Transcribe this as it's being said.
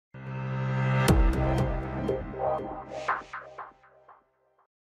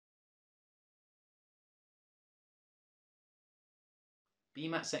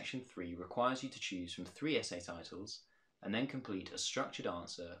BMAT Section 3 requires you to choose from 3 essay titles and then complete a structured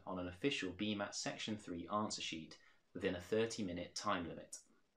answer on an official BMAT Section 3 answer sheet within a 30-minute time limit.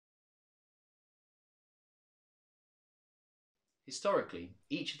 Historically,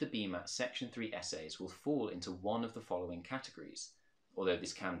 each of the BMAT Section 3 essays will fall into one of the following categories, although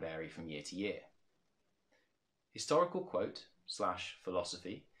this can vary from year to year. Historical quote /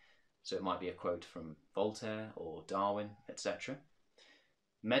 philosophy, so it might be a quote from Voltaire or Darwin, etc.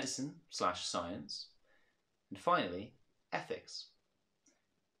 Medicine / science, and finally, ethics.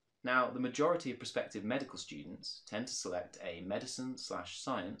 Now, the majority of prospective medical students tend to select a medicine /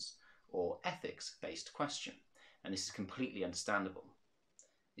 science or ethics-based question, and this is completely understandable.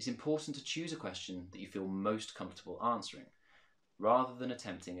 It's important to choose a question that you feel most comfortable answering, rather than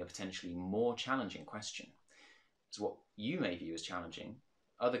attempting a potentially more challenging question, as what you may view as challenging,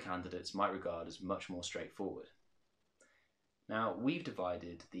 other candidates might regard as much more straightforward. Now, we've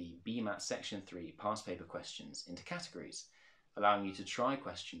divided the BMAT Section 3 past paper questions into categories, allowing you to try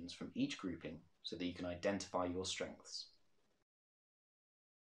questions from each grouping so that you can identify your strengths.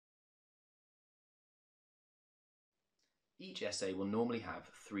 Each essay will normally have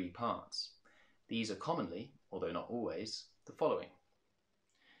 3 parts. These are commonly, although not always, the following.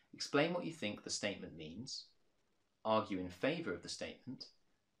 Explain what you think the statement means. Argue in favour of the statement.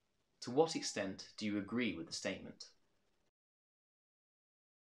 To what extent do you agree with the statement?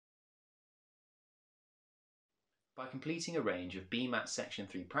 By completing a range of BMAT Section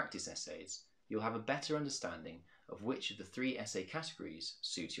 3 practice essays, you'll have a better understanding of which of the 3 essay categories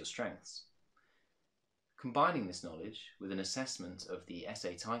suits your strengths. Combining this knowledge with an assessment of the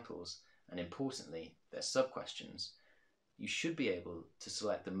essay titles and, importantly, their sub-questions, you should be able to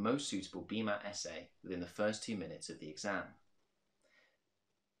select the most suitable BMAT essay within the first 2 minutes of the exam.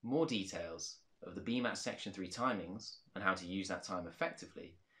 More details of the BMAT Section 3 timings and how to use that time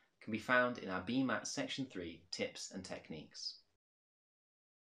effectively can be found in our BMAT Section 3 tips and techniques.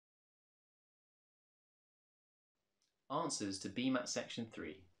 Answers to BMAT Section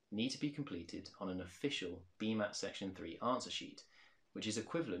 3 need to be completed on an official BMAT Section 3 answer sheet, which is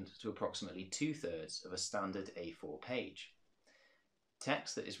equivalent to approximately 2/3 of a standard A4 page.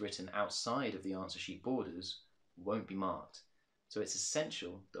 Text that is written outside of the answer sheet borders won't be marked, so it's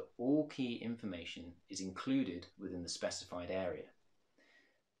essential that all key information is included within the specified area.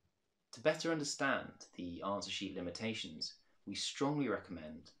 To better understand the answer sheet limitations, we strongly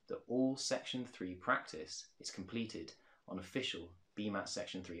recommend that all Section 3 practice is completed on official BMAT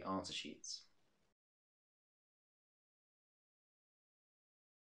Section 3 answer sheets.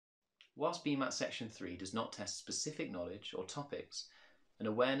 Whilst BMAT Section 3 does not test specific knowledge or topics, an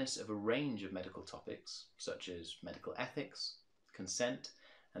awareness of a range of medical topics, such as medical ethics, consent,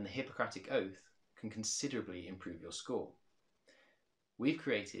 and the Hippocratic Oath, can considerably improve your score. We've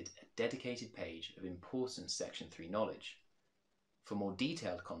created a dedicated page of important Section 3 knowledge. For more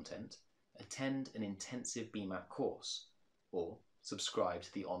detailed content, attend an intensive BMAT course, or subscribe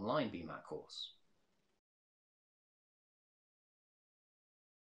to the online BMAT course.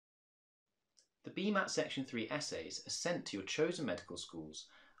 The BMAT Section 3 essays are sent to your chosen medical schools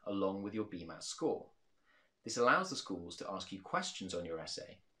along with your BMAT score. This allows the schools to ask you questions on your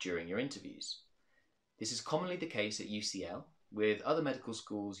essay during your interviews. This is commonly the case at UCL, with other medical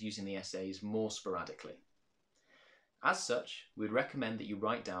schools using the essays more sporadically. As such, we'd recommend that you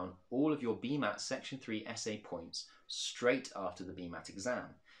write down all of your BMAT Section 3 essay points straight after the BMAT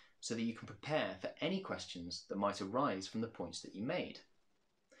exam, so that you can prepare for any questions that might arise from the points that you made.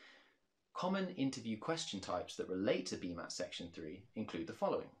 Common interview question types that relate to BMAT Section 3 include the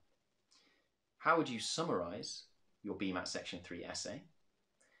following. How would you summarise your BMAT Section 3 essay?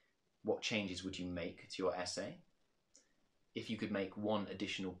 What changes would you make to your essay? If you could make one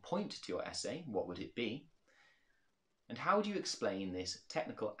additional point to your essay, what would it be? And how would you explain this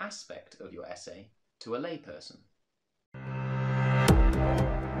technical aspect of your essay to a layperson?